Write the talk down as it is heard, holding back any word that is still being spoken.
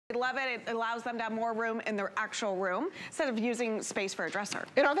They love it. It allows them to have more room in their actual room instead of using space for a dresser.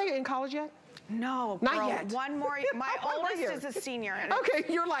 And are they in college yet? No, not girl, yet. One more. My oldest is a senior. Okay,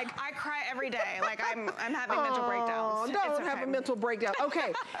 you're like, I cry every day. Like I'm having mental breakdowns. Don't have a mental breakdown.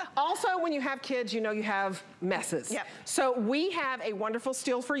 Okay. Also, when you have kids, you know you have messes. Yep. So we have a wonderful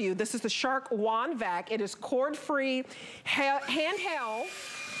steal for you. This is the Shark WANDVAC. It is cord-free handheld.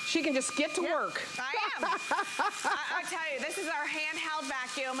 She can just get to work. I am. I tell you, this is our handheld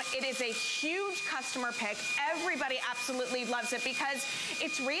vacuum. It is a huge customer pick. Everybody absolutely loves it because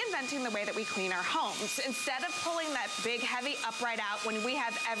it's reinventing the way that we clean our homes. Instead of pulling that big, heavy upright out when we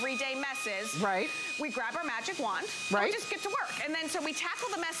have everyday messes, we grab our magic wand, and we just get to work. And then so we tackle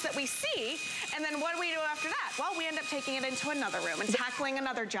the mess that we see, and then what do we do after that? Well, we end up taking it into another room and tackling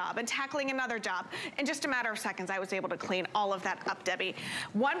another job and tackling another job. In just a matter of seconds, I was able to clean all of that up, Debbie.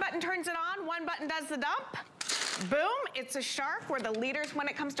 One button turns it on, one button does the dump. Boom, it's a Shark. We're the leaders when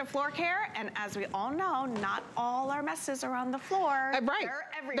it comes to floor care. And as we all know, not all our messes are on the floor. They're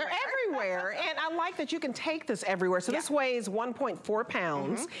everywhere. They're everywhere. And I like that you can take this everywhere. So this weighs 1.4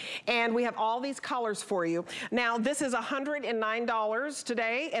 pounds. And we have all these colors for you. Now, this is $109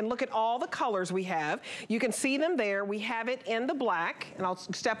 today. And look at all the colors we have. You can see them there. We have it in the black. And I'll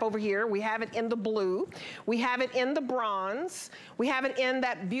step over here. We have it in the blue. We have it in the bronze. We have it in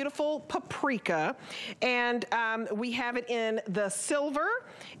that beautiful paprika. And we have it in the silver,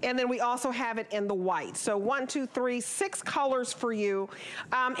 and then we also have it in the white. So 1, 2, 3, 6 colors for you,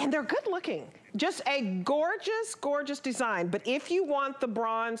 and they're good looking. Just a gorgeous, gorgeous design. But if you want the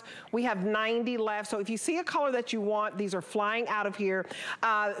bronze, we have 90 left. So if you see a color that you want, these are flying out of here.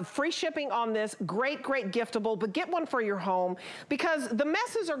 Free shipping on this, great, great giftable, but get one for your home because the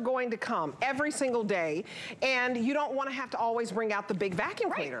messes are going to come every single day, and you don't want to have to always bring out the big vacuum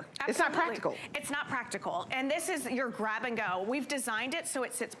cleaner. It's not practical. It's not practical. And this is your grab and go. We've designed it so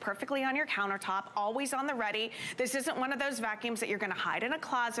it sits perfectly on your countertop, always on the ready. This isn't one of those vacuums that you're going to hide in a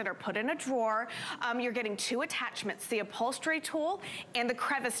closet or put in a drawer. You're getting 2 attachments, the upholstery tool and the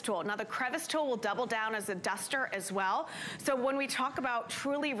crevice tool. Now the crevice tool will double down as a duster as well. So when we talk about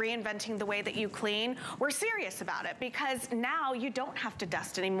truly reinventing the way that you clean, we're serious about it because now you don't have to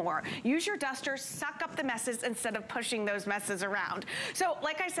dust anymore. Use your duster, suck up the messes instead of pushing those messes around. So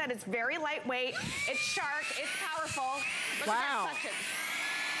like I said, it's very lightweight, it's Shark, it's powerful. Look at that suction.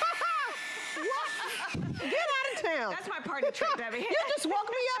 What? Get out of town. That's my party trick, Debbie. You just woke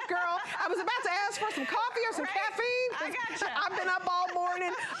me up, girl. I was about to ask for some coffee or some caffeine. I gotcha. I've been up all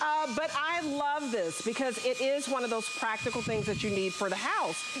morning. But I love this because it is one of those practical things that you need for the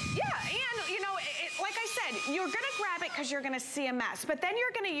house. Yeah, and you know, like I said, you're gonna grab it because you're gonna see a mess, but then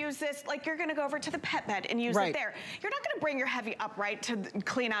you're gonna use this, like you're gonna go over to the pet bed and use it there. You're not gonna bring your heavy upright to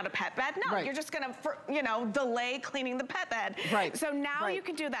clean out a pet bed. No, you're just gonna, you know, delay cleaning the pet bed. So now you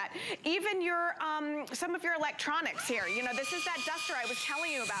can do that. Even your, some of your electronics here, you know, this is that duster I was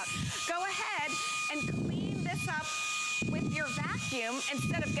telling you about. Go ahead and clean this up with your vacuum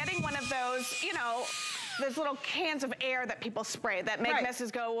instead of getting one of those, you know, those little cans of air that people spray that make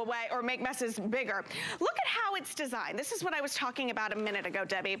messes go away or make messes bigger. Look at how it's designed. This is what I was talking about a minute ago,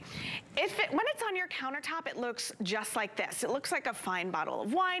 Debbie. When it's on your countertop, it looks just like this. It looks like a fine bottle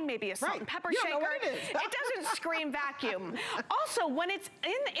of wine, maybe a salt and pepper shaker. You know what it is. It doesn't scream vacuum. Also, when it's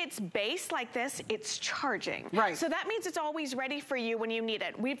in its base like this, it's charging. So that means it's always ready for you when you need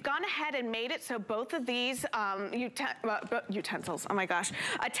it. We've gone ahead and made it so both of these utensils, oh my gosh,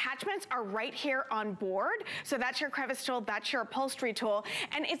 attachments are right here on board. So that's your crevice tool, that's your upholstery tool,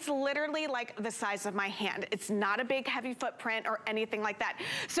 and it's literally like the size of my hand. It's not a big heavy footprint or anything like that.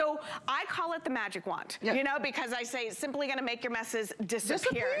 So I call it the magic wand, you know, because I say it's simply gonna make your messes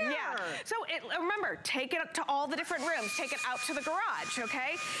disappear. So remember, take it up to all the different rooms, take it out to the garage,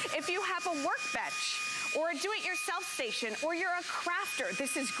 okay? If you have a workbench, or a do-it-yourself station, or you're a crafter,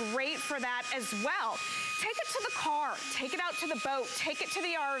 this is great for that as well. Take it to the car, take it out to the boat, take it to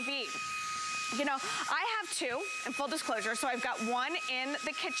the RV. You know, I have 2, in full disclosure, so I've got one in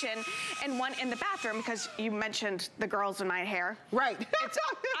the kitchen and one in the bathroom because you mentioned the girls in my hair. I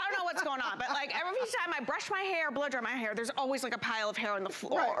don't know what's going on, but like every time I brush my hair, blow dry my hair, there's always like a pile of hair on the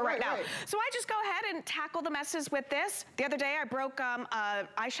floor now. So I just go ahead and tackle the messes with this. The other day I broke a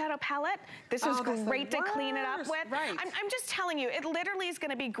eyeshadow palette. This is great to clean it up with. I'm just telling you, it literally is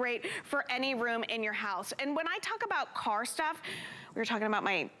gonna be great for any room in your house. And when I talk about car stuff, we were talking about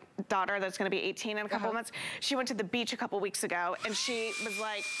my daughter that's gonna be 18 in a couple of months. She went to the beach a couple weeks ago and she was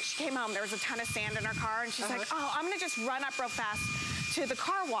like, she came home, there was a ton of sand in her car and she's like, oh, I'm gonna just run up real fast to the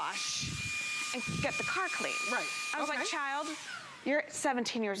car wash and get the car clean. I was like, child, You're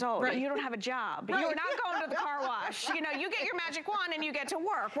 17 years old. Right. You don't have a job. Right. You're not going to the car wash. You know, you get your magic wand and you get to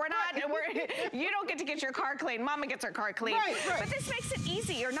work. You don't get to get your car clean. Mama gets her car clean. Right, right. But this makes it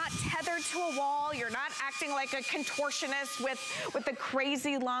easy. You're not tethered to a wall. You're not acting like a contortionist with the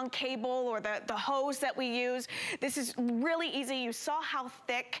crazy long cable or the hose that we use. This is really easy. You saw how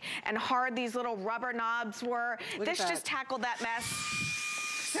thick and hard these little rubber knobs were. This just tackled that mess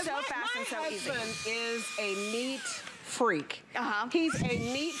so fast and so easy. My husband is a neat freak. He's a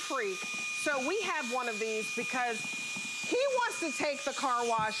neat freak. So we have one of these because he wants to take the car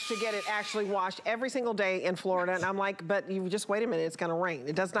wash to get it actually washed every single day in Florida. And I'm like, but you just wait a minute, it's gonna rain.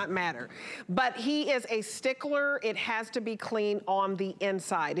 It does not matter. But he is a stickler. It has to be clean on the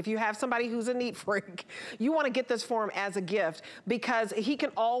inside. If you have somebody who's a neat freak, you wanna get this for him as a gift because he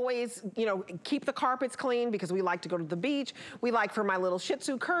can always, you know, keep the carpets clean because we like to go to the beach. We like for my little Shih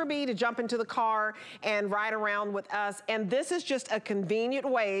Tzu Kirby to jump into the car and ride around with us. And this is just a convenient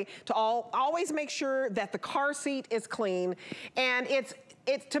way to always make sure that the car seat is clean. And it's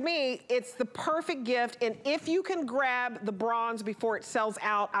to me, it's the perfect gift. And if you can grab the bronze before it sells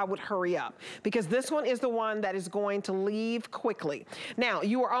out, I would hurry up because this one is the one that is going to leave quickly. Now,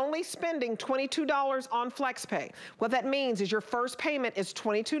 you are only spending $22 on FlexPay. What that means is your first payment is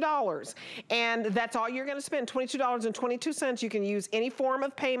 $22 and that's all you're gonna spend, $22.22. You can use any form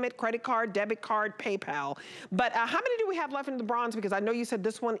of payment, credit card, debit card, PayPal. But how many do we have left in the bronze? Because I know you said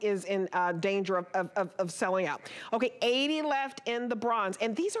this one is in danger of selling out. Okay, 80 left in the bronze.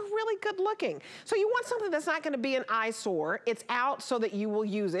 And these are really good looking. So you want something that's not gonna be an eyesore. It's out so that you will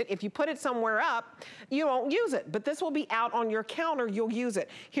use it. If you put it somewhere up, you won't use it. But this will be out on your counter, you'll use it.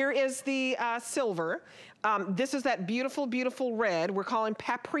 Here is the silver. This is that beautiful, beautiful red we're calling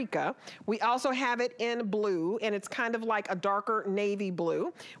paprika. We also have it in blue, and it's kind of like a darker navy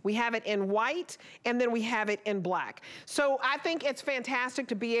blue. We have it in white, and then we have it in black. So I think it's fantastic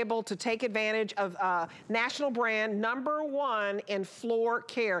to be able to take advantage of national brand #1 in floor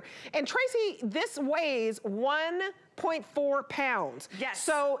care. And Tracy, this weighs 1.4 pounds. Yes.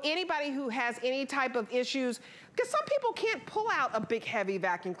 So anybody who has any type of issues, because some people can't pull out a big heavy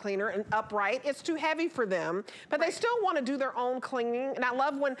vacuum cleaner and upright, it's too heavy for them, but they still want to do their own cleaning. And I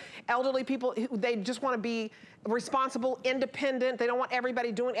love when elderly people, they just want to be responsible, independent. They don't want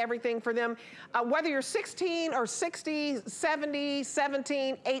everybody doing everything for them. Whether you're 16 or 60, 70,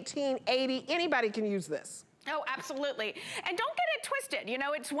 17, 18, 80, anybody can use this. Oh, absolutely. And don't get it twisted. You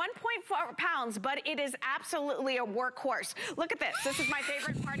know, it's 1.4 pounds, but it is absolutely a workhorse. Look at this. This is my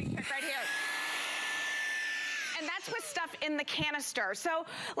favorite party pick right here. And that's with stuff in the canister. So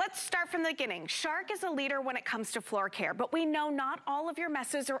let's start from the beginning. Shark is a leader when it comes to floor care, but we know not all of your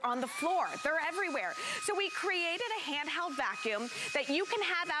messes are on the floor. They're everywhere. So we created a handheld vacuum that you can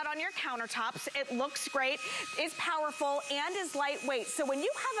have out on your countertops. It looks great, is powerful, and is lightweight. So when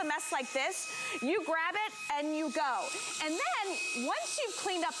you have a mess like this, you grab it and you go. And then once you've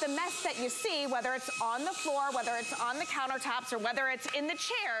cleaned up the mess that you see, whether it's on the floor, whether it's on the countertops, or whether it's in the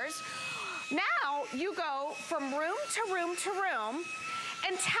chairs, now you go from room to room to room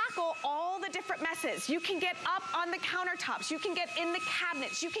and tackle all the different messes. You can get up on the countertops, you can get in the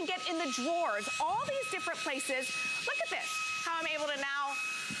cabinets, you can get in the drawers, all these different places. Look at this, how I'm able to now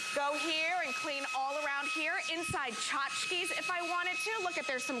go here and clean all around here, inside tchotchkes if I wanted to. Look at,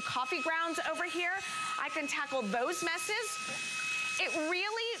 there's some coffee grounds over here. I can tackle those messes. It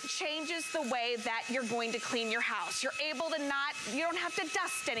really changes the way that you're going to clean your house. You're able to you don't have to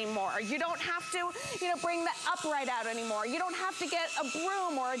dust anymore. You don't have to, bring the upright out anymore. You don't have to get a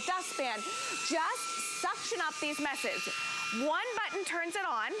broom or a dustpan. Just suction up these messes. One button turns it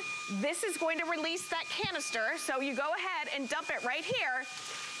on. This is going to release that canister. So you go ahead and dump it right here.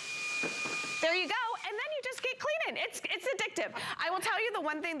 There you go, and then you just get cleaning. It's addictive. I will tell you the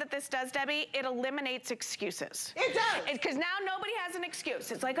one thing that this does, Debbie, it eliminates excuses. It does. Because now nobody has an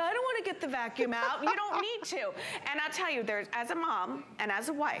excuse. It's like, I don't want to get the vacuum out. You don't need to. And I'll tell you, as a mom and as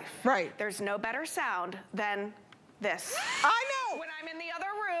a wife, right, there's no better sound than this. I know. When I'm in the other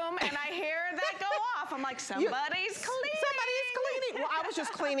room and I hear that go off, I'm like, somebody's cleaning. Somebody's cleaning. Well, I was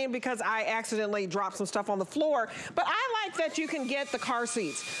just cleaning because I accidentally dropped some stuff on the floor. But I like that you can get the car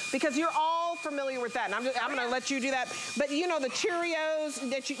seats because you're all familiar with that. And I'm gonna let you do that. But the Cheerios,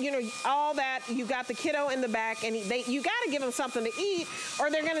 that all that, you got the kiddo in the back, and you gotta give them something to eat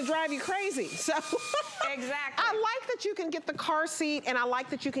or they're gonna drive you crazy. So exactly. I like that you can get the car seat, and I like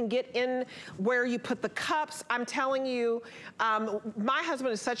that you can get in where you put the cups. I'm telling you, my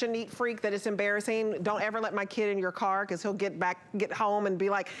husband is such a neat freak that it's embarrassing. Don't ever let my kid in your car because he'll get home and be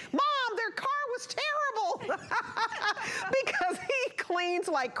like, Mom, their car was terrible. Because he cleans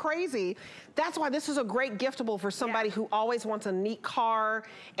like crazy. that's why this is a great giftable for somebody who always wants a neat car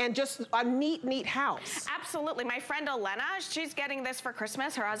and just a neat house. Absolutely. My friend Elena, she's getting this for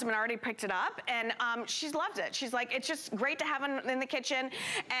Christmas. Her husband already picked it up, and she's loved it. She's like, it's just great to have in the kitchen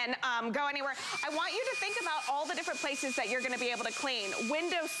and go anywhere. I want you to think about all the different places that you're going to be able to clean.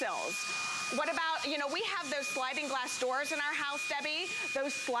 Windowsills. What about, you know, we have those sliding glass doors in our house, Debbie.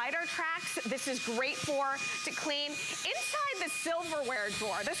 Those slider tracks, this is great to clean. Inside the silverware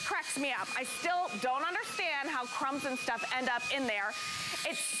drawer, this cracks me up. I still don't understand how crumbs and stuff end up in there.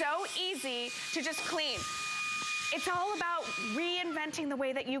 It's so easy to just clean. It's all about reinventing the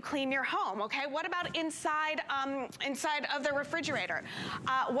way that you clean your home, okay? What about inside of the refrigerator?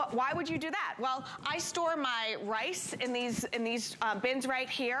 Why would you do that? Well, I store my rice in these bins right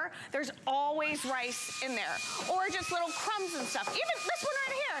here. There's always rice in there, or just little crumbs and stuff. Even this one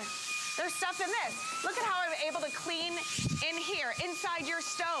right here. There's stuff in this. Look at how I'm able to clean in here, inside your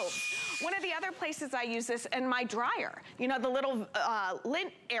stove. One of the other places I use this in my dryer. You know, the little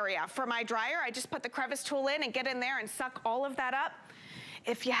lint area for my dryer. I just put the crevice tool in and get in there and suck all of that up.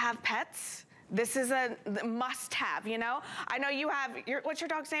 If you have pets, this is a must-have, you know? I know you have, what's your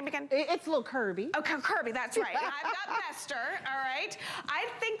dog's name again? It's little Kirby. Okay, Kirby, that's right. I've got Bester, all right? I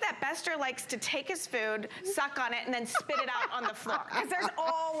think that Bester likes to take his food, suck on it, and then spit it out on the floor, because there's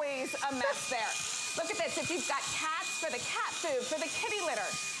always a mess there. Look at this, if you've got cats, for the cat food, for the kitty litter.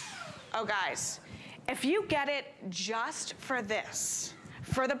 Oh, guys, if you get it just for this,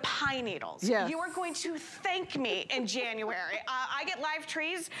 for the pine needles. Yes. You are going to thank me in January. I get live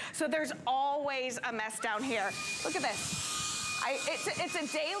trees, so there's always a mess down here. Look at this. It's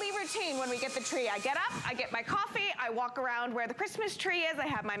a daily routine when we get the tree. I get up, I get my coffee, I walk around where the Christmas tree is, I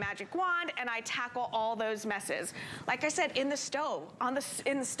have my magic wand, and I tackle all those messes. Like I said, in the stove, in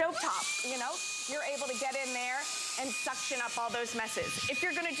the stovetop, you know, you're able to get in there and suction up all those messes. If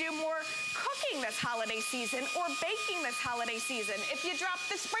you're gonna do more cooking this holiday season or baking this holiday season, if you drop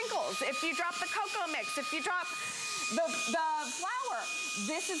the sprinkles, if you drop the cocoa mix, if you drop the flour,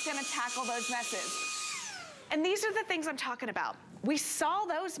 this is gonna tackle those messes. And these are the things I'm talking about. We saw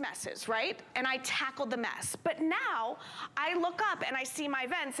those messes, right? And I tackled the mess. But now I look up and I see my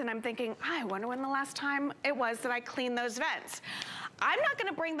vents and I'm thinking, I wonder when the last time it was that I cleaned those vents. I'm not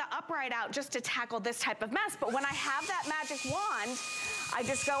gonna bring the upright out just to tackle this type of mess, but when I have that magic wand, I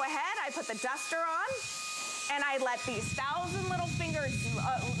just go ahead, I put the duster on, and I let these 1,000 little fingers,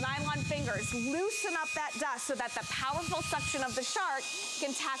 nylon fingers, loosen up that dust so that the powerful suction of the shark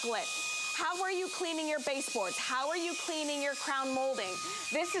can tackle it. How are you cleaning your baseboards? How are you cleaning your crown molding?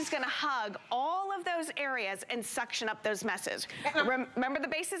 This is gonna hug all of those areas and suction up those messes. Remember, the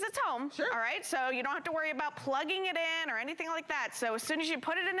base is its home, all right? So you don't have to worry about plugging it in or anything like that. So as soon as you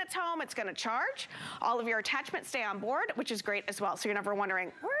put it in its home, it's gonna charge. All of your attachments stay on board, which is great as well. So you're never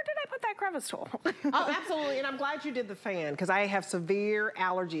wondering, where did I put that crevice tool? Oh, absolutely, and I'm glad you did the fan, because I have severe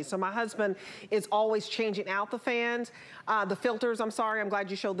allergies. So my husband is always changing out the fans, the filters, I'm sorry, I'm glad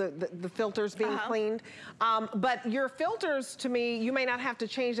you showed the filters being cleaned. But your filters, to me, you may not have to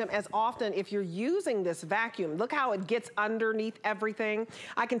change them as often if you're using this vacuum. Look how it gets underneath everything.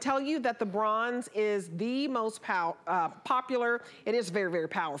 I can tell you that the bronze is the most popular. It is very, very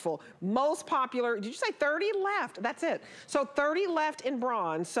powerful. Most popular, did you say 30 left? That's it. So 30 left in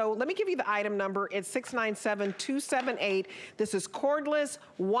bronze. So let me give you the item number. It's 697278. This is cordless,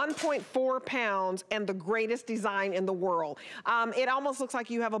 1.4 pounds, and the greatest design in the world. It almost looks like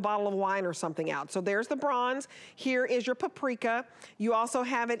you have a bottle of wine or something out. So there's the bronze. Here is your paprika. You also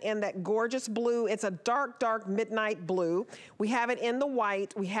have it in that gorgeous blue. It's a dark, dark midnight blue. We have it in the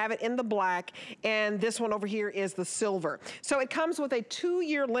white. We have it in the black. And this one over here is the silver. So it comes with a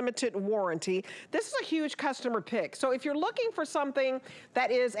 2-year limited warranty. This is a huge customer pick. So if you're looking for something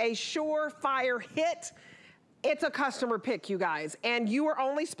that is a surefire hit, it's a customer pick, you guys, and you are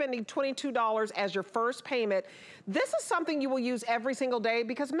only spending $22 as your first payment. This is something you will use every single day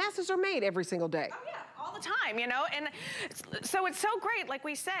because messes are made every single day. Oh yeah, all the time, you know, and so it's so great, like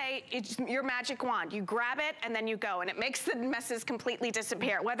we say, it's your magic wand. You grab it and then you go, and it makes the messes completely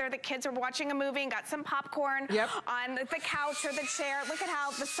disappear. Whether the kids are watching a movie and got some popcorn on the couch or the chair, look at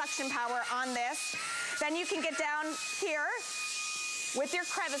how the suction power on this. Then you can get down here with your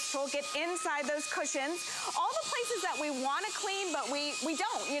crevice tool, get inside those cushions. All the places that we want to clean, but we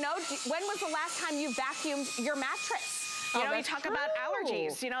don't, you know. When was the last time you vacuumed your mattress? You know, you talk about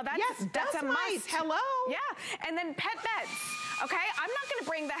allergies, you know, that's a must. Hello. Yeah, and then pet beds, okay? I'm not gonna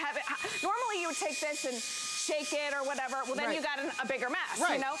bring the heavy, normally you would take this and shake it or whatever, well then you got a bigger mess,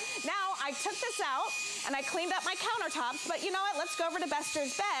 you know? Now, I took this out and I cleaned up my countertops, but you know what, let's go over to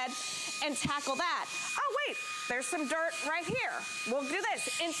Bester's bed and tackle that. Oh wait, There's some dirt right here. We'll do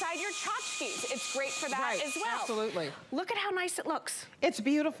this. Inside your tchotchkes, it's great for that as well. Absolutely. Look at how nice it looks. It's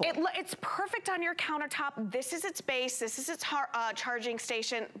beautiful. It's perfect on your countertop. This is its base. This is its charging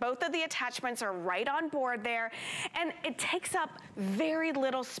station. Both of the attachments are right on board there. And it takes up very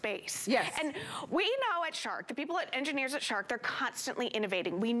little space. Yes. And we know at Shark, the people engineers at Shark, they're constantly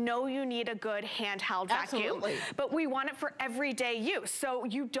innovating. We know you need a good handheld vacuum, but we want it for everyday use. So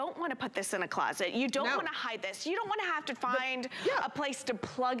you don't want to put this in a closet. You don't want to hide this. You don't want to have to find a place to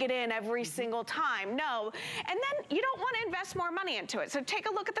plug it in every single time. No. And then you don't want to invest more money into it. So take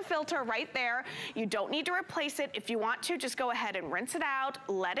a look at the filter right there. You don't need to replace it. If you want to, just go ahead and rinse it out,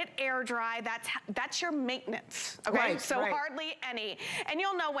 let it air dry. That's your maintenance. Okay. So hardly any. And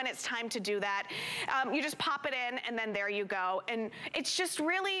you'll know when it's time to do that. You just pop it in and then there you go. And it's just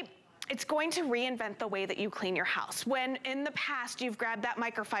really, it's going to reinvent the way that you clean your house. When in the past you've grabbed that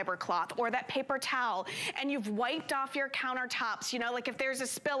microfiber cloth or that paper towel and you've wiped off your countertops, you know, like if there's a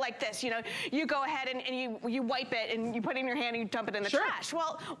spill like this, you know, you go ahead and you wipe it and you put it in your hand and you dump it in the trash.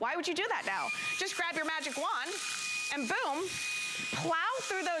 Well, why would you do that now? Just grab your magic wand and boom, plow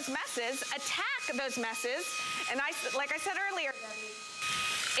through those messes, attack those messes, and like I said earlier,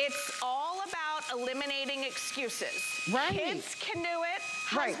 it's all about eliminating excuses. Kids can do it,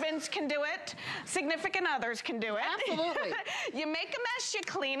 husbands can do it, significant others can do it. Absolutely. You make a mess, you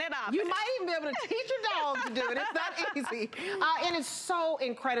clean it up. You might even be able to teach your dog to do it. It's not easy. And it's so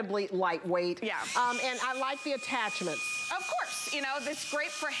incredibly lightweight. Yeah. And I like the attachments. Of course, you know, it's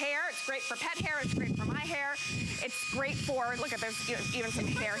great for hair, it's great for pet hair, it's great for my hair. It's great for, look at there's even some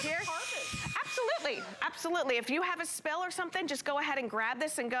hair here. Absolutely, absolutely. If you have a spill or something, just go ahead and grab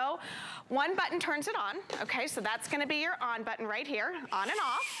this and go. One button turns it on, okay? So that's gonna be your on button right here, on and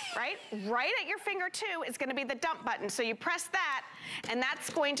off, right? Right at your finger too is gonna be the dump button. So you press that, and that's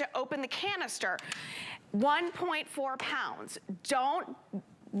going to open the canister. 1.4 pounds. Don't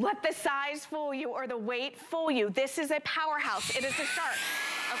let the size fool you or the weight fool you. This is a powerhouse. It is a Shark,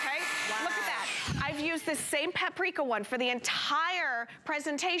 okay? Wow. Look at that. I've used this same paprika one for the entire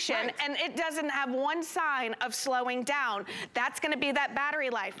presentation, and it doesn't have one sign of slowing down. That's gonna be that battery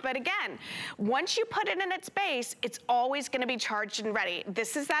life. But again, once you put it in its base, it's always gonna be charged and ready.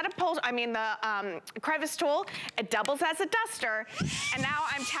 This is that the crevice tool. It doubles as a duster, and now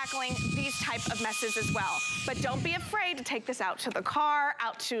I'm tackling these type of messes as well. But don't be afraid to take this out to the car,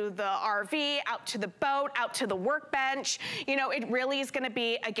 out to the RV, out to the boat, out to the workbench. You know, it really is gonna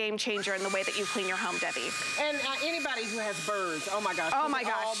be a game changer in the way that you clean your home, Debbie. And anybody who has birds, oh my gosh. Oh my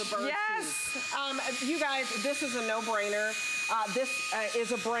gosh. All the birds. Yes. You guys, this is a no-brainer. This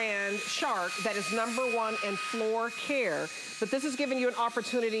is a brand, Shark, that is #1 in floor care. But this is giving you an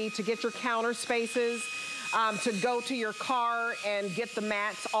opportunity to get your counter spaces, to go to your car and get the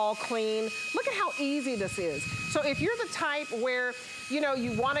mats all clean. Look at how easy this is. So if you're the type where, you know,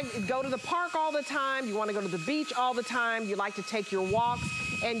 you want to go to the park all the time, you want to go to the beach all the time, you like to take your walks,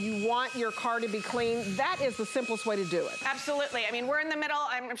 and you want your car to be clean, that is the simplest way to do it. Absolutely. I mean, we're in the middle,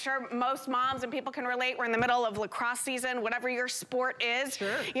 I'm sure most moms and people can relate, we're in the middle of lacrosse season, whatever your sport is.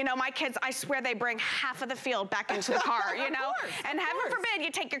 You know, my kids, I swear they bring half of the field back into the car, you know? And heaven forbid you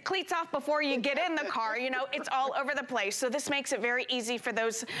take your cleats off before you get in the car, you know, it's all over the place. So this makes it very easy for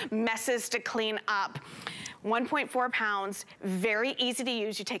those messes to clean up. 1.4 pounds, very easy to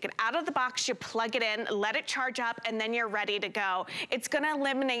use. You take it out of the box, you plug it in, let it charge up, and then you're ready to go. It's gonna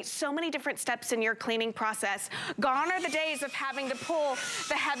eliminate so many different steps in your cleaning process. Gone are the days of having to pull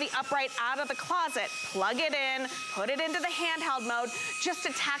the heavy upright out of the closet, plug it in, put it into the handheld mode, just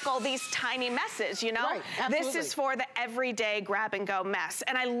to tackle these tiny messes, you know? This is for the everyday grab and go mess.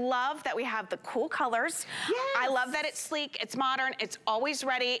 And I love that we have the cool colors. I love that it's sleek, it's modern, it's always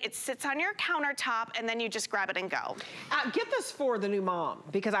ready, it sits on your countertop, and then you just grab it and go. Get this for the new mom,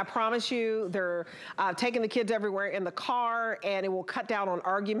 because I promise you they're taking the kids everywhere in the car, and it will cut down on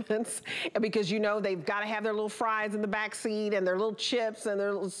arguments, because you know they've got to have their little fries in the back seat and their little chips and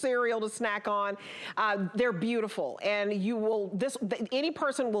their little cereal to snack on. They're beautiful, and you will, any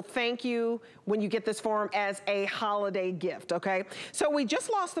person will thank you when you get this for them as a holiday gift, okay? So we just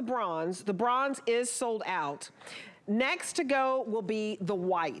lost the bronze. The bronze is sold out. Next to go will be the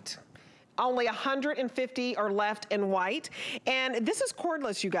white. Only 150 are left in white. And this is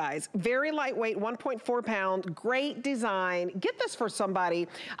cordless, you guys. Very lightweight, 1.4 pound, great design. Get this for somebody.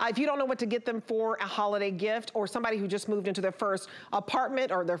 If you don't know what to get them for a holiday gift, or somebody who just moved into their first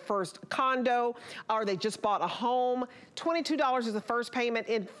apartment or their first condo, or they just bought a home, $22 is the first payment.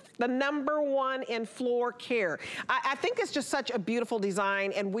 In the #1 in floor care. I think it's just such a beautiful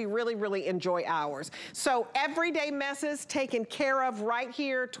design, and we really, really enjoy ours. So everyday messes taken care of right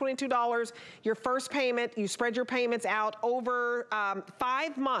here, $22. your first payment. You spread your payments out over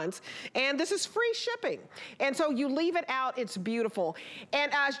 5 months, and this is free shipping. And so you leave it out, it's beautiful.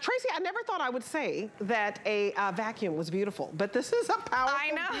 And Tracy, I never thought I would say that a vacuum was beautiful, but this is a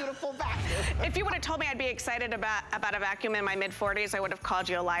powerful, beautiful vacuum. If you would have told me I'd be excited about a vacuum in my mid-40s, I would have called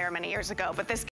you a liar many years ago, but this